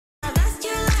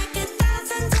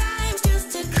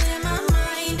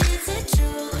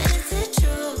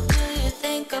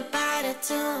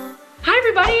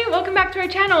everybody, welcome back to our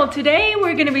channel. Today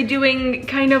we're going to be doing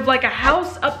kind of like a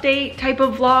house update type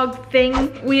of vlog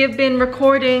thing. We have been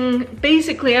recording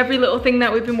basically every little thing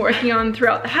that we've been working on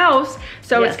throughout the house.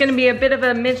 So It's going to be a bit of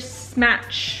a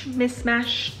mismatch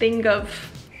thing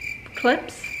of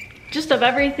clips. Just of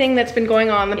everything that's been going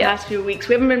on the past few weeks.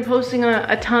 We haven't been posting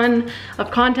a ton of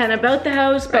content about the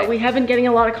house, but we have been getting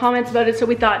a lot of comments about it, so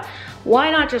we thought,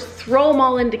 why not just throw them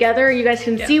all in together? You guys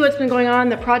can see what's been going on,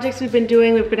 the projects we've been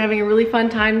doing. We've been having a really fun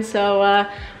time, so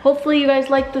hopefully you guys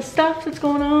like the stuff that's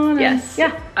going on. Yes.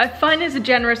 Fun is a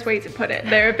generous way to put it.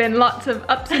 There have been lots of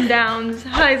ups and downs,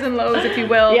 highs and lows, if you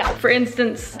will. For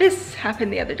instance, this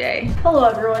happened the other day. Hello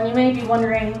everyone, you may be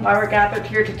wondering why we're gathered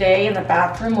here today in the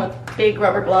bathroom with big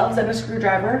rubber gloves and a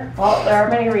screwdriver. Well, there are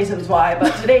many reasons why,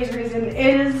 but today's reason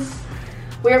is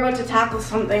we're about to tackle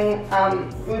something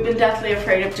we've been deathly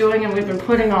afraid of doing and we've been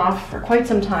putting off for quite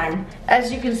some time.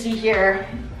 As you can see here,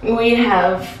 we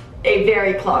have a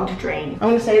very clogged drain. I'm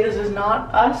gonna say this is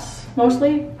not us,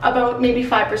 mostly. About maybe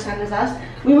 5% is us.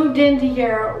 We moved into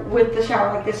here with the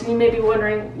shower like this, and you may be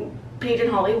wondering, Paige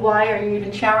and Holly, why are you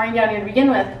even showering down here to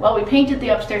begin with? Well, we painted the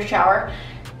upstairs shower.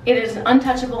 It is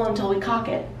untouchable until we caulk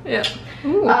it.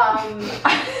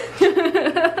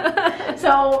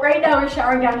 So right now we're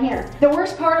showering down here. The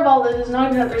worst part of all this is not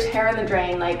even that there's hair in the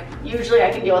drain. Like, usually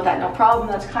I can deal with that, no problem.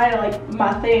 That's kind of like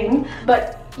my thing.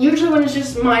 But usually when it's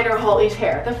just mine or Holly's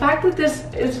hair. The fact that this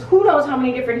is who knows how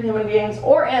many different human beings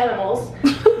or animals.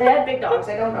 They had big dogs,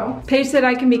 I don't know. Paige said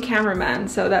I can be cameraman,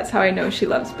 so that's how I know she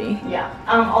loves me. Yeah.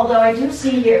 Although I do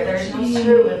see here, there's no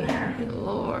screw in there.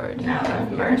 Lord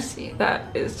have mercy.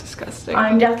 That is disgusting.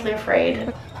 I'm deathly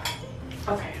afraid.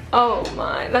 Okay. Oh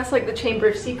my, that's like the Chamber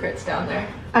of Secrets down there.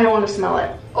 I don't want to smell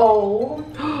it. Oh.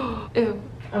 Ew.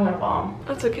 I'm gonna bomb.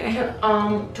 That's okay.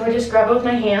 Do I just grab it with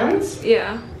my hands?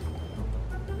 Yeah.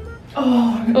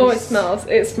 Oh, it smells.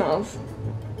 It smells.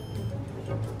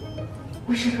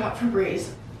 We should have got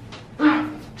Febreze.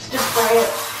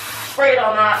 Just spray it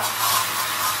on that.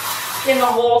 In the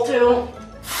hole too.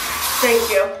 Thank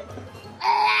you.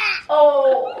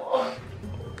 Oh,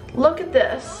 look at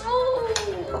this.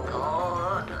 Oh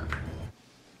God.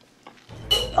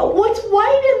 Oh, what's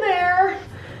white in there?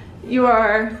 You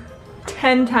are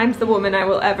 10 times the woman I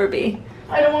will ever be.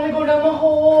 I don't want to go down the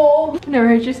hole. I've never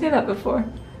heard you say that before.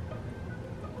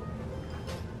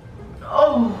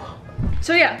 Oh.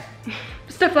 So yeah,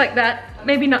 stuff like that.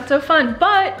 Maybe not so fun,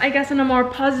 but I guess on a more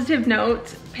positive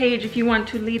note, Paige, if you want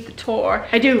to lead the tour.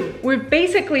 I do. We've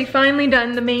basically finally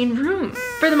done the main room.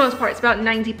 For the most part, it's about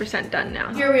 90% done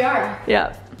now. Here we are.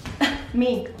 Yeah.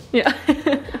 Me. Yeah.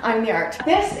 I'm the art.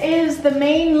 This is the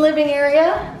main living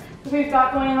area we've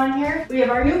got going on here. We have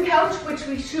our new couch, which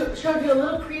we showed you a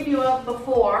little preview of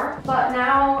before, but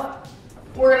now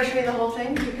we're gonna show you the whole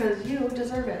thing because you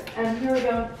deserve it. And here we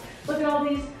go. Look at all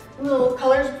these little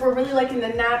colors. We're really liking the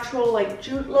natural like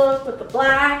jute look with the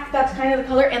black. That's kind of the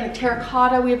color, and the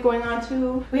terracotta we have going on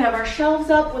too. We have our shelves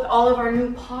up with all of our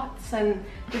new pots and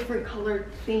different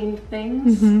colored themed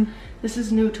things. This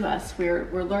is new to us.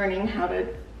 We're learning how to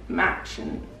match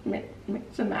and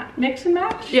mix and match.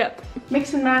 Yep.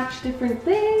 Mix and match different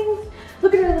things.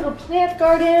 Look at our little plant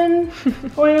garden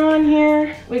going on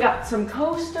here. We got some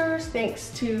coasters thanks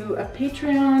to a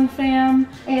Patreon fam.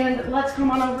 And let's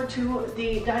come on over to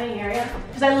the dining area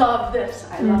because I love this.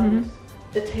 I love this.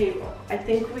 The table. I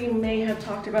think we may have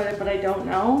talked about it, but I don't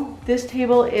know. This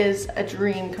table is a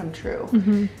dream come true.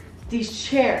 These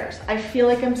chairs, I feel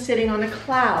like I'm sitting on a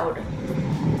cloud.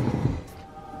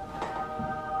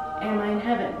 Am I in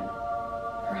heaven?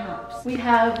 Perhaps. We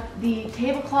have the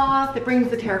tablecloth that brings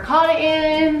the terracotta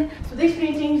in. So these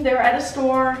paintings, they were at a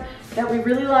store that we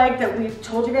really like, that we've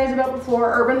told you guys about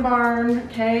before, Urban Barn,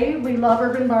 okay? We love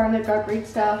Urban Barn, they've got great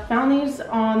stuff. Found these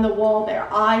on the wall there.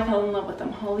 I fell in love with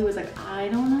them. Holly was like, I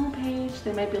don't know, Paige.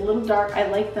 They might be a little dark. I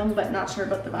like them, but not sure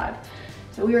about the vibe.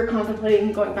 So we were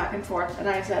contemplating going back and forth, and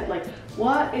I said, like,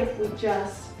 what if we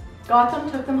just got them,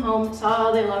 took them home, saw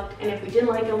how they looked, and if we didn't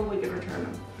like them, we could return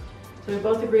them. So we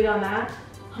both agreed on that,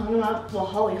 hung them up. Well,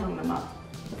 Holly hung them up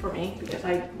for me because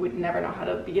I would never know how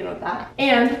to begin with that.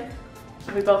 And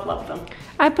we both loved them.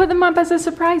 I put them up as a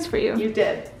surprise for you. You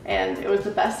did, and it was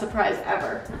the best surprise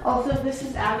ever. Also, this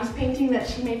is Abby's painting that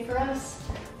she made for us,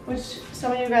 which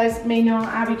some of you guys may know.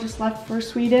 Abby just left for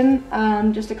Sweden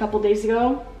just a couple days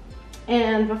ago.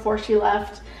 And before she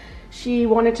left, she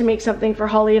wanted to make something for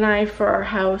Holly and I for our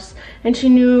house. And she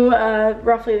knew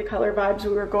roughly the color vibes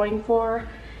we were going for.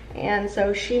 And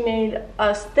so she made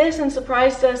us this and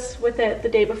surprised us with it the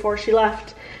day before she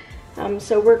left.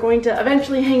 So we're going to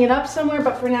eventually hang it up somewhere,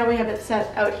 but for now we have it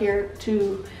set out here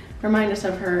to remind us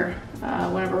of her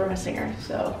whenever we're missing her.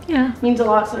 So yeah, means a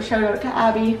lot. So shout out to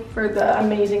Abby for the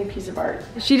amazing piece of art.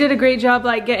 She did a great job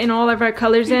like getting all of our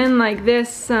colors in like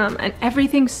this, and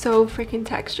everything's so freaking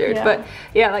textured. Yeah. But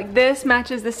yeah, like this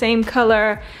matches the same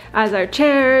color as our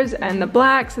chairs and the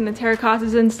blacks and the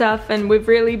terracottas and stuff. And we've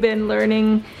really been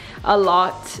learning a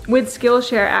lot with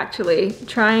Skillshare, actually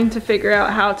trying to figure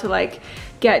out how to like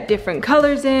get different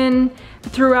colors in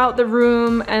throughout the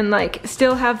room and like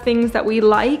still have things that we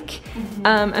like,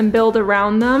 and build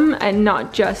around them and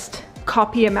not just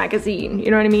copy a magazine, you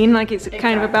know what I mean? Like it's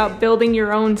kind of about building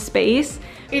your own space.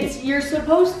 You're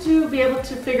supposed to be able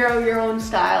to figure out your own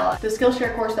style. The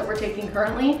Skillshare course that we're taking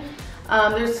currently,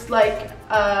 there's like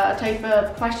a type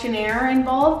of questionnaire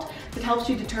involved that helps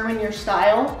you determine your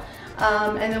style.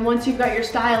 And then once you've got your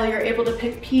style, you're able to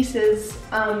pick pieces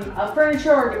of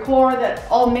furniture or decor that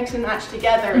all mix and match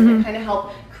together and kind of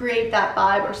help create that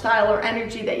vibe or style or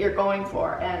energy that you're going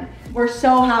for. And we're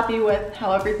so happy with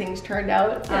how everything's turned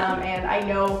out. And I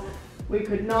know we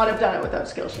could not have done it without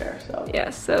Skillshare. So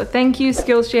yes, so thank you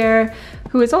Skillshare,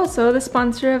 who is also the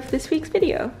sponsor of this week's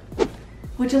video.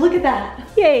 Would you look at that?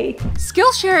 Yay!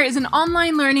 Skillshare is an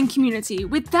online learning community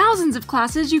with thousands of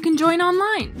classes you can join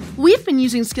online. We've been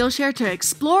using Skillshare to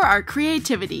explore our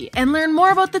creativity and learn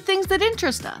more about the things that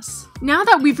interest us. Now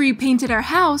that we've repainted our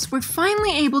house, we're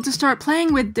finally able to start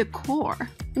playing with decor.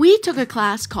 We took a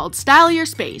class called Style Your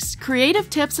Space, Creative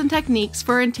Tips and Techniques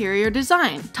for Interior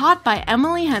Design, taught by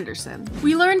Emily Henderson.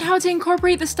 We learned how to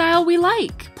incorporate the style we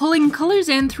like, pulling colors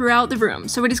in throughout the room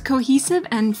so it is cohesive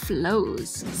and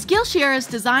flows. Skillshare is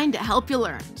designed to help you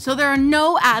learn, so there are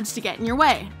no ads to get in your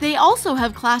way. They also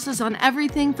have classes on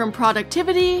everything from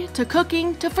productivity to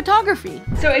cooking to photography.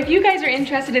 So if you guys are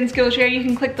interested in Skillshare, you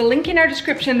can click the link in our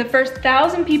description. The first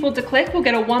 1,000 people to click will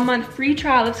get a 1-month free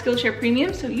trial of Skillshare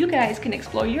Premium, so you guys can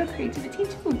explore your creativity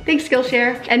too. Thanks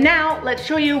Skillshare. And now let's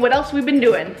show you what else we've been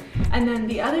doing. And then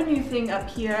the other new thing up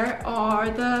here are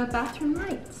the bathroom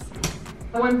lights.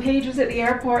 When Paige was at the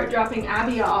airport dropping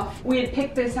Abby off, we had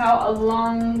picked this out a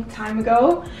long time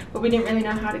ago, but we didn't really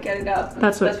know how to get it up.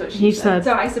 That's what she said.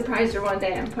 So I surprised her one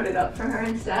day and put it up for her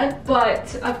instead.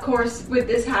 But of course, with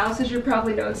this house, as you're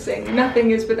probably noticing, nothing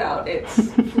is without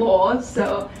its flaws.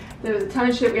 So there was a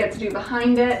ton of shit we had to do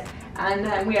behind it. And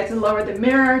then we had to lower the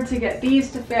mirror to get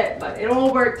these to fit, but it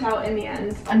all worked out in the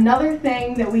end. Another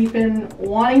thing that we've been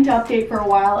wanting to update for a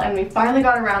while and we finally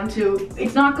got around to,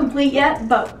 it's not complete yet,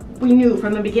 but we knew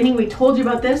from the beginning, we told you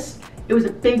about this. It was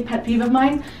a big pet peeve of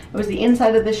mine. It was the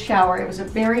inside of this shower. It was a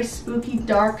very spooky,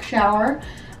 dark shower.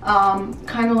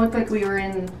 Kind of looked like we were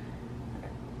in,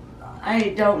 I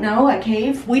don't know, a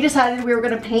cave. We decided we were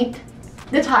gonna paint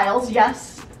the tiles,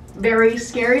 yes. Very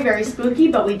scary, very spooky,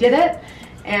 but we did it.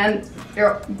 And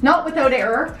not without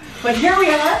error, but here we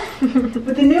are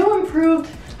with the new improved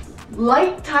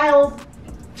light tile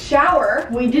shower.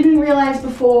 We didn't realize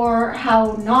before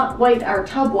how not white our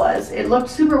tub was. It looked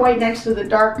super white next to the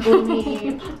dark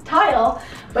gloomy tile,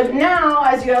 but now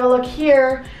as you have a look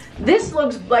here, this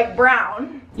looks like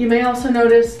brown. You may also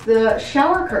notice the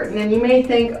shower curtain and you may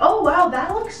think, oh wow,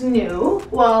 that looks new.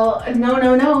 Well,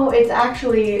 no, it's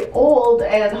actually old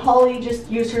and Holly just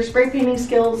used her spray painting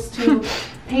skills to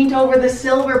paint over the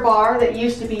silver bar that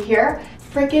used to be here.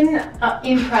 Freaking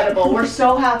incredible. We're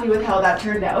so happy with how that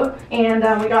turned out. And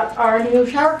we got our new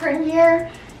shower curtain here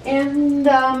and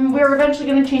we're eventually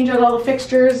gonna change out all the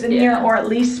fixtures in here or at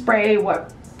least spray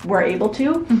what we're able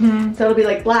to. So it'll be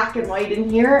like black and white in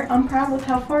here. I'm proud with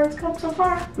how far it's come so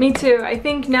far. Me too. I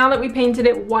think now that we painted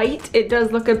it white, it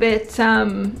does look a bit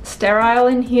sterile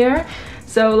in here.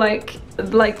 So like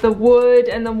the wood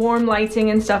and the warm lighting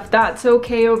and stuff, that's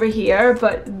okay over here.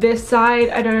 But this side,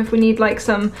 I don't know if we need like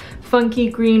some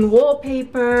funky green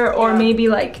wallpaper or maybe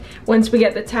like once we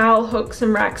get the towel hooks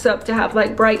and racks up to have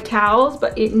like bright towels,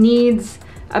 but it needs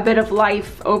a bit of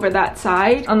life over that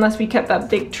side, unless we kept that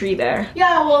big tree there.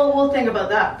 Yeah, well, we'll think about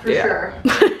that for sure.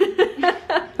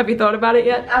 Have you thought about it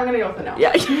yet? I'm gonna go with the no.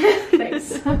 Yeah.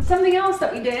 Thanks. Something else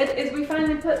that we did is we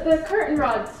finally put the curtain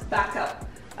rods back up.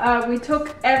 We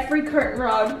took every curtain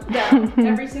rod down,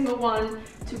 every single one,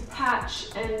 to patch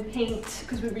and paint,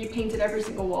 because we repainted every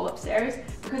single wall upstairs,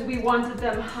 because we wanted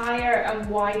them higher and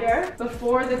wider.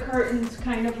 Before the curtains,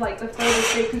 kind of like the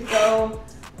furthest they could go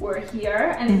were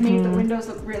here, and it made the windows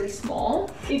look really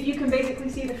small. If you can basically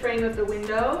see the frame of the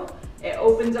window, it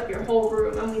opens up your whole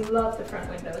room, and we love the front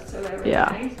windows, so they're really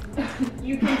nice.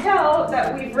 You can tell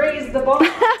that we've raised the bar,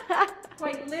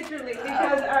 quite literally,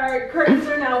 because our curtains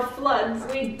are now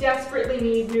floods. We desperately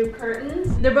need new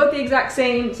curtains. They're both the exact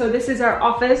same, so this is our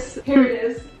office. Here it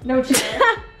is, no chair.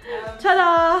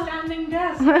 Ta-da! Standing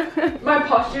desk. My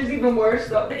posture's even worse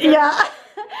though. Yeah.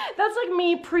 of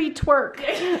me pre-twerk.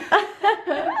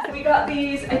 We got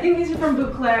these, I think these are from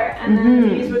Bouclair, and then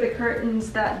these were the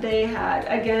curtains that they had.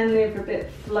 Again, they're a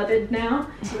bit flooded now,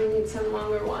 so we need some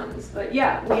longer ones. But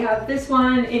yeah, we have this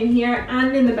one in here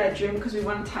and in the bedroom because we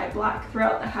want to tie black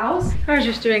throughout the house. I was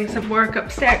just doing some work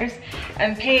upstairs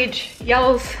and Paige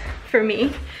yells for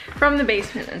me from the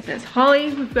basement and says,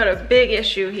 Holly, we've got a big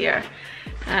issue here.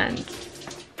 And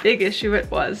big issue it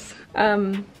was.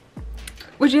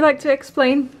 Would you like to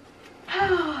explain?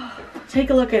 Take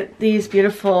a look at these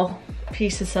beautiful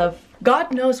pieces of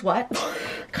God knows what.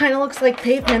 Kind of looks like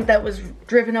pavement that was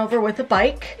driven over with a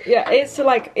bike. Yeah, it's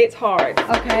like, it's hard.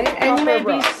 Okay, and you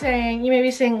may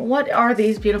be saying, what are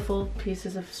these beautiful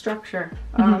pieces of structure?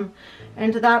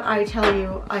 And to that I tell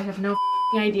you, I have no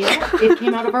idea. It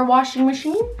came out of our washing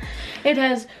machine. It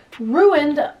has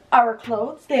ruined our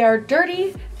clothes. They are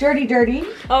dirty, dirty, dirty.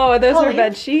 Oh, those Holly, are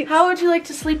bed sheets. How would you like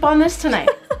to sleep on this tonight?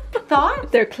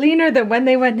 Thought? They're cleaner than when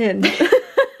they went in.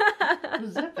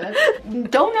 Zip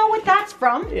it. Don't know what that's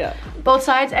from. Yeah. Both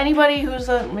sides. Anybody who's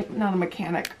not a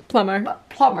mechanic. Plumber.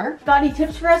 Plumber. Got any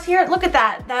tips for us here? Look at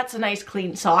that. That's a nice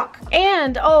clean sock.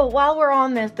 And oh, while we're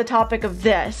on the topic of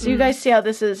this, you guys see how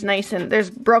this is nice and there's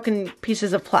broken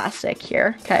pieces of plastic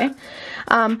here, okay?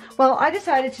 Well, I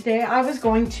decided today I was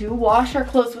going to wash our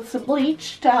clothes with some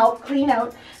bleach to help clean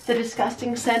out the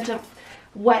disgusting scent of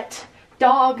wet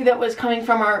dog that was coming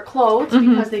from our clothes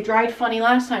because they dried funny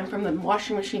last time from the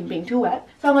washing machine being too wet.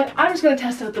 So I'm like, I'm just going to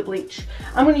test out the bleach.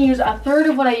 I'm going to use 1/3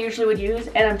 of what I usually would use,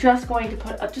 and I'm just going to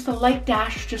put just a light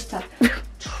dash just to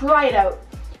try it out.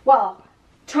 Well,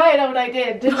 try it out I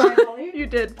did, didn't I, Holly? You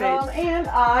did, Paige. And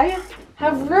I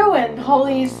have ruined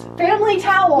Holly's family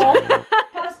towel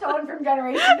passed on from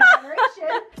generation to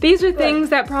generation. These are things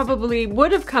that probably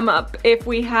would have come up if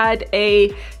we had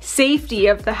a safety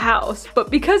of the house,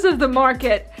 but because of the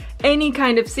market, any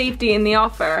kind of safety in the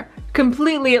offer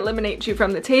completely eliminates you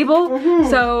from the table.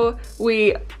 So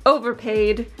we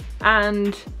overpaid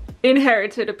and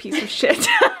inherited a piece of shit.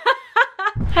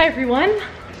 Hi everyone.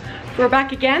 We're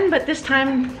back again, but this time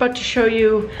I'm about to show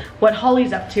you what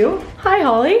Holly's up to. Hi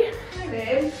Holly. Hi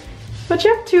babe. What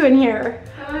you up to in here?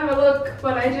 I don't have a look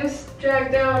what I just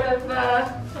dragged out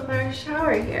of our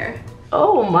shower here.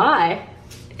 Oh my.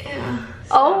 Yeah.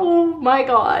 Oh my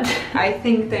god. I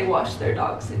think they washed their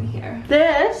dogs in here.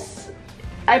 This,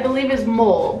 I believe, is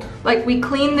mold. Like we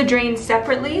cleaned the drain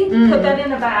separately, put that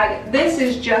in a bag. This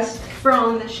is just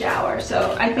from the shower.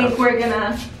 So I think we're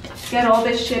gonna get all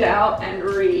this shit out and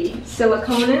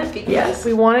re-silicone it because Yes,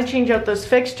 we want to change out those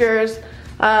fixtures.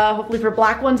 Hopefully for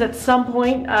black ones at some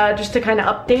point, just to kind of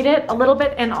update it a little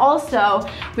bit. And also,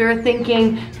 we were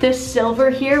thinking this silver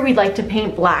here, we'd like to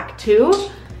paint black too.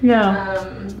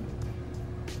 Yeah.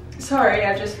 Sorry,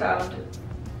 I just found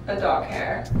a dog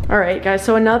hair. All right, guys,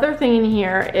 so another thing in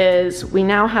here is we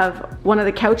now have one of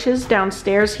the couches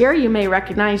downstairs here. You may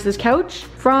recognize this couch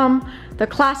from the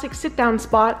classic sit-down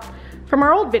spot from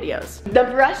our old videos.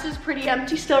 The rest is pretty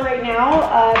empty still right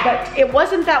now, but it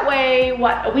wasn't that way,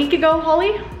 what, a week ago,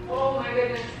 Holly? Oh my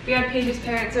goodness. We had Paige's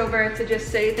parents over to just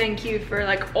say thank you for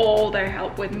like all their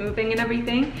help with moving and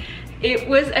everything. It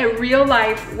was a real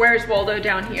life Where's Waldo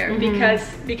down here because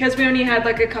we only had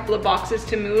like a couple of boxes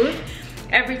to move.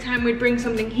 Every time we'd bring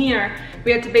something here,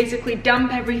 we had to basically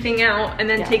dump everything out and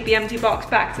then take the empty box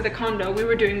back to the condo. We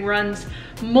were doing runs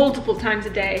multiple times a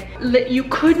day. You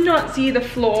could not see the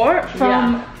floor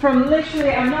from literally,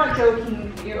 I'm not joking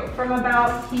with you, from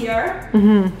about here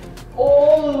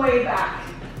all the way back.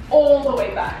 All the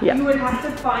way back. You would have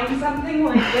to find something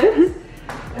like this.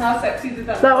 How sexy did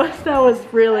that look? That was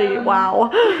really, wow.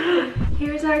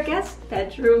 Here's our guest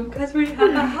bedroom because we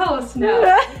have a house now.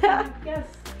 Yes.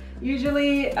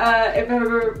 Usually, if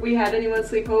ever we had anyone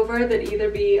sleep over, they'd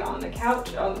either be on the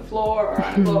couch, on the floor, or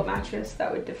on a blow-up mattress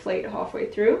that would deflate halfway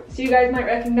through. So you guys might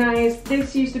recognize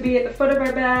this used to be at the foot of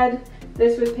our bed.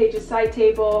 This was Paige's side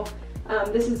table.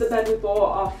 This is the bed we bought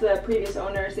off the previous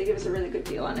owners. They give us a really good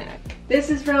deal on it.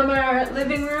 This is from our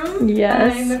living room.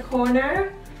 Yes. In the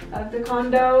corner of the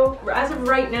condo. As of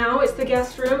right now, it's the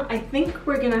guest room. I think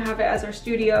we're gonna have it as our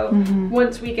studio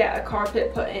once we get a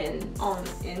carpet put in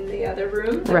the other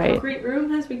room, the concrete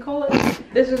room as we call it.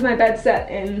 This was my bed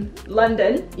set in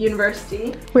London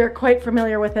University. We're quite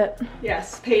familiar with it.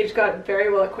 Yes, Paige got very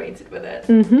well acquainted with it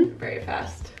very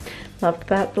fast. Loved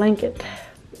that blanket.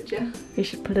 Did you? We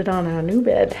should put it on our new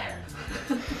bed.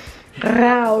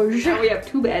 Rouge. Now we have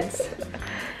 2 beds.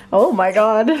 Oh my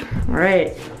god. All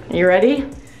right, you ready?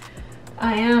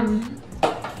 I am.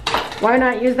 Why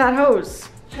not use that hose?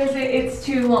 Because it's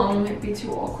too long, it'd be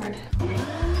too awkward.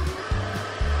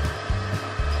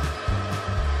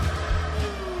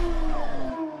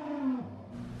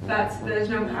 there's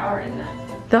no power in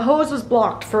that. The hose was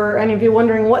blocked, for any of you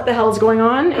wondering what the hell is going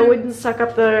on. It wouldn't suck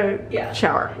up the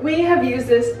shower. We have used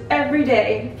this every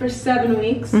day for 7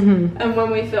 weeks, and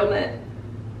when we film it,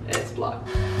 it's blocked.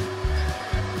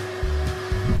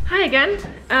 Hi again.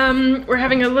 We're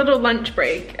having a little lunch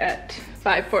break at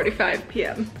 5:45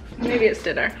 p.m. Maybe it's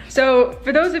dinner. So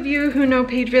for those of you who know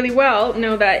Paige really well,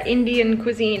 know that Indian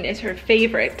cuisine is her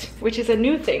favorite, which is a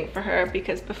new thing for her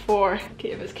because before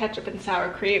it was ketchup and sour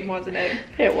cream, wasn't it?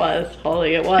 It was,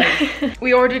 Holly, it was.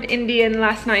 We ordered Indian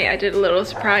last night. I did a little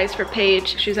surprise for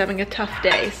Paige. She was having a tough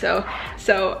day, so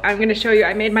I'm gonna show you.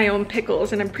 I made my own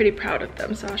pickles and I'm pretty proud of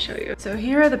them, so I'll show you. So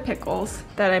here are the pickles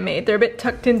that I made. They're a bit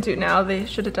tucked into now. They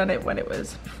should have done it when it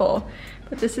was full,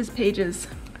 but this is Paige's.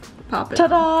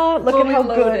 Ta-da! Look at how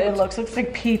good it looks. Looks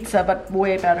like pizza, but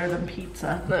way better than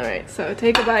pizza. All right, so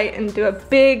take a bite and do a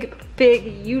big,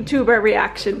 big YouTuber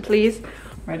reaction, please.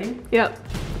 Ready? Yep.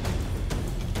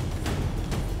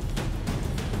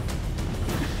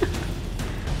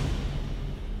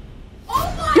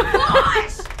 Oh my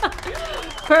gosh!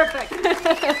 Perfect.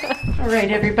 All right,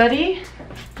 everybody.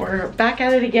 We're back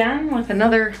at it again with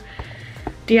another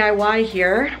DIY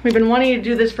here. We've been wanting to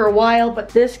do this for a while, but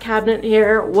this cabinet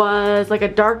here was like a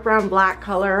dark brown black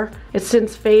color. It's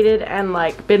since faded and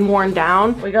like been worn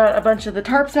down. We got a bunch of the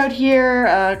tarps out here,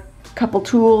 a couple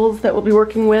tools that we'll be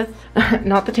working with.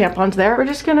 Not the tampons there. We're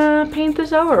just gonna paint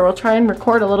this over. We'll try and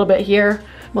record a little bit here.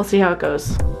 We'll see how it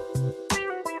goes.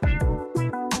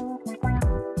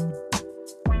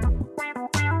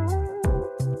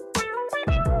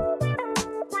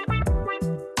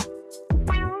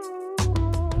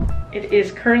 It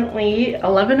is currently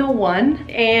 11:01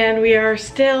 and we are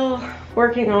still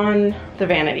working on the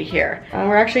vanity here.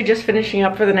 We're actually just finishing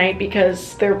up for the night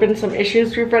because there have been some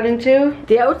issues we've run into.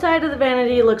 The outside of the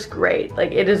vanity looks great.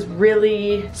 Like, it is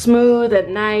really smooth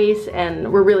and nice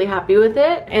and we're really happy with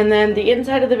it. And then the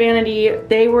inside of the vanity,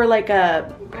 they were like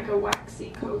a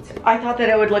waxy coat. I thought that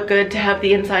it would look good to have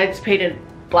the insides painted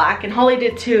black, and Holly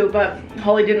did too, but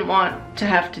Holly didn't want to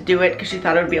have to do it because she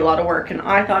thought it would be a lot of work, and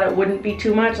I thought it wouldn't be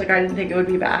too much. Like, I didn't think it would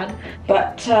be bad,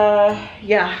 but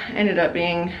yeah, ended up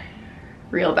being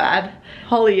real bad.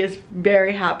 Holly is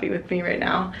very happy with me right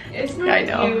now. It's not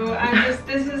you.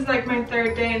 This is like my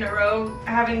 3rd day in a row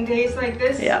having days like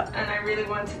this, and I really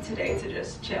wanted today to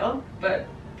just chill, but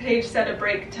Paige set a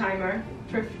break timer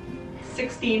for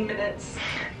 16 minutes.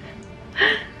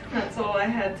 That's all I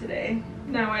had today.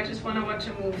 Now I just want to watch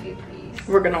a movie, please.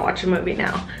 We're gonna watch a movie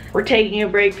now. We're taking a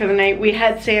break for the night. We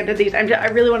had sanded these. I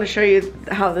really want to show you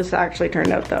how this actually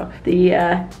turned out though.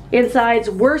 The insides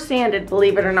were sanded,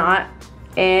 believe it or not.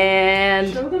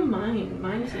 And show them mine.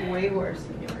 Mine's way worse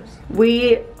than yours.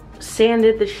 We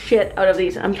sanded the shit out of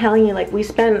these. I'm telling you, like, we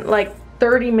spent like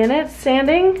 30 minutes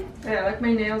sanding. Yeah, like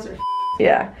my nails are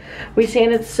yeah, we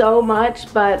sanded so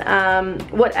much, but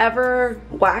whatever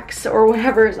wax or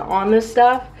whatever is on this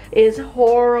stuff is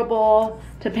horrible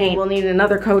to paint. We'll need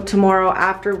another coat tomorrow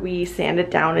after we sand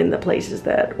it down in the places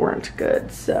that weren't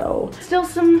good. So still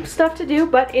some stuff to do,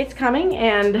 but it's coming,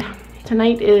 and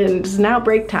tonight is now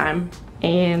break time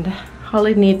and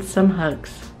Holly needs some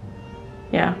hugs.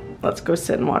 Yeah, let's go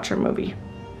sit and watch our movie.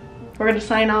 We're gonna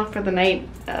sign off for the night.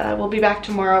 We'll be back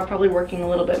tomorrow, probably working a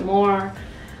little bit more.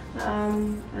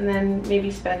 And then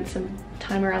maybe spend some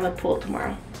time around the pool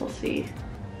tomorrow. We'll see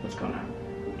what's going on.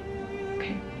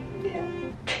 Okay.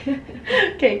 Yeah.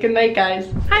 Okay, good night,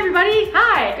 guys. Hi, everybody.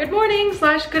 Hi. Good morning /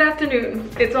 good afternoon.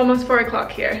 It's almost 4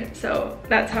 o'clock here, so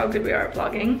that's how good we are at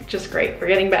vlogging. Just great. We're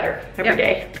getting better every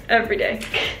day. Every day.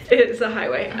 It's a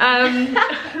highway.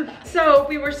 So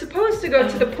we were supposed to go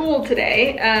to the pool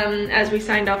today, as we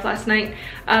signed off last night.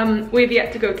 We've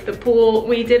yet to go to the pool.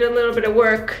 We did a little bit of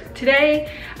work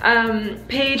today.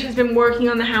 Paige has been working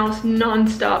on the house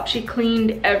non-stop. She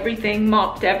cleaned everything,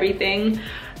 mopped everything.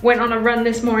 Went on a run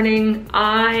this morning.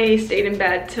 I stayed in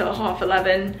bed till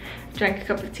 11:30, drank a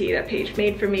cup of tea that Paige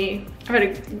made for me. I've had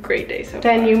a great day so far.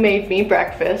 Then you made me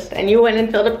breakfast and you went and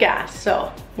filled up gas,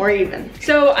 so we're even.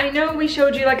 So I know we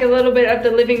showed you like a little bit of the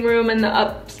living room and the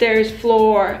upstairs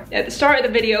floor at the start of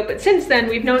the video, but since then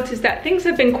we've noticed that things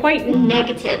have been quite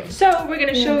negative. So we're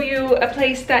gonna show you a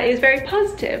place that is very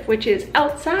positive, which is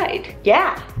outside.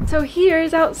 Yeah. So here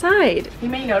is outside. You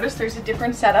may notice there's a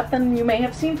different setup than you may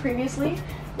have seen previously.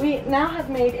 We now have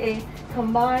made a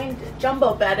combined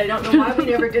jumbo bed. I don't know why we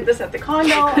never did this at the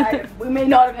condo. We may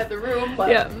not have had the room,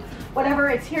 but whatever,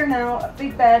 it's here now, a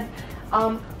big bed.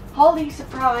 Holly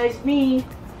surprised me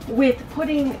with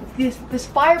putting this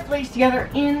fireplace together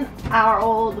in our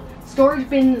old storage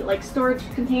bin, like storage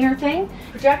container thing.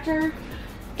 Projector,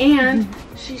 And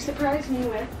she surprised me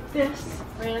with this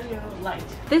brand new light.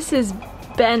 This is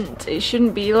bent. It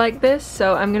shouldn't be like this,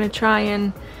 so I'm gonna try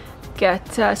and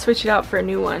get switch it out for a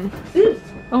new one.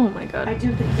 Oh my god. I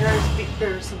do think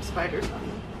there are some spiders on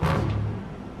them.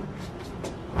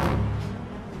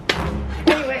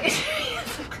 Anyway,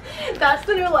 that's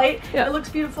the new light. Yeah. It looks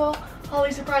beautiful.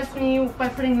 Holly surprised me by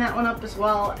putting that one up as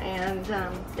well and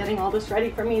getting all this ready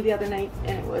for me the other night,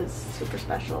 and it was super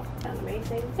special and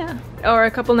amazing. Yeah. Or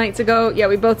a couple nights ago, yeah,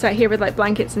 we both sat here with like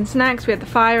blankets and snacks. We had the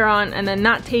fire on, and then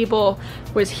that table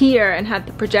was here and had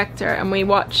the projector, and we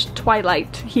watched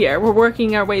Twilight here. We're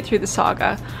working our way through the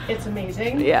saga. It's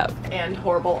amazing. Yeah. And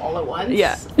horrible all at once.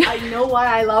 Yeah. I know why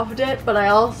I loved it, but I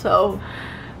also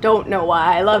don't know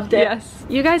why I loved it. Yes.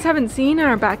 You guys haven't seen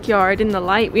our backyard in the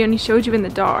light. We only showed you in the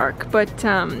dark, but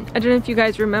I don't know if you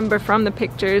guys remember from the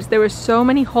pictures, there were so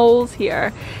many holes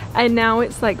here, and now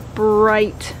it's like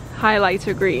bright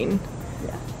highlighter green.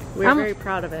 Yeah. We're very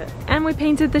proud of it. And we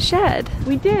painted the shed.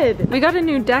 We did. We got a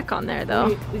new deck on there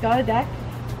though. We got a deck.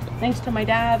 Thanks to my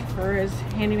dad for his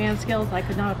handyman skills. I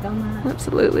could not have done that.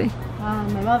 Absolutely.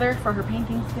 My mother for her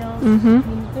painting skills.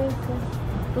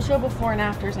 We'll show before and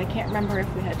afters. I can't remember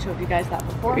if we had showed you guys that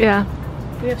before. Yeah.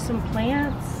 We have some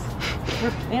plants.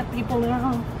 We're plant people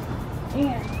now.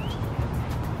 And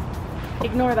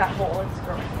ignore that hole, it's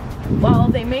growing. While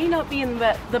they may not be in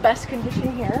the best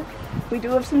condition here, we do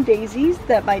have some daisies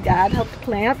that my dad helped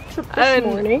plant this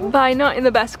morning. By not in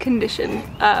the best condition,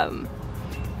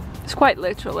 it's quite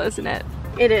literal, isn't it?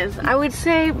 It is. I would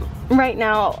say right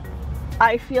now,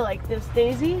 I feel like this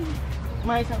daisy,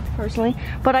 myself personally,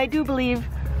 but I do believe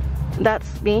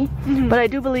that's me, but I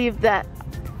do believe that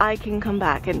I can come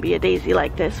back and be a daisy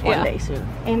like this one day soon.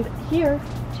 And here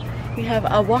we have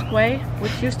a walkway,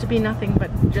 which used to be nothing but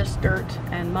just dirt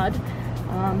and mud,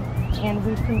 and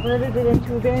we've converted it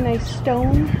into a very nice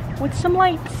stone with some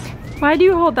lights. Why do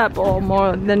you hold that bowl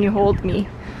more than you hold me?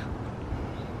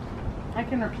 I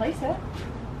can replace it.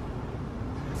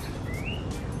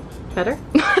 Better?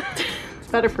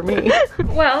 Better for me.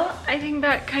 Well, I think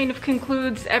that kind of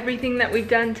concludes everything that we've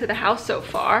done to the house so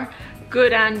far,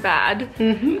 good and bad.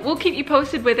 We'll keep you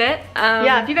posted with it.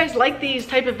 Yeah, if you guys like these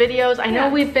type of videos, I know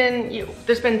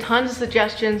there's been tons of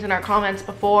suggestions in our comments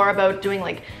before about doing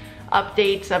like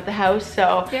updates of the house,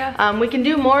 so we can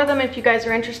do more of them if you guys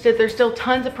are interested. There's still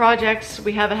tons of projects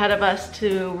we have ahead of us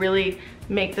to really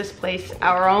make this place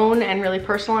our own and really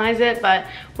personalize it, but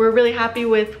we're really happy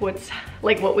with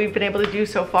what we've been able to do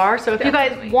so far. So if you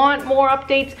guys want more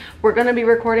updates, we're gonna be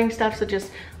recording stuff, so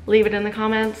just leave it in the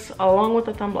comments along with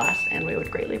a thumb blast and we would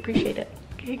greatly appreciate it.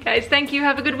 Okay guys, thank you,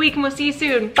 have a good week, and we'll see you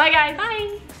soon. Bye guys.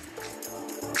 Bye.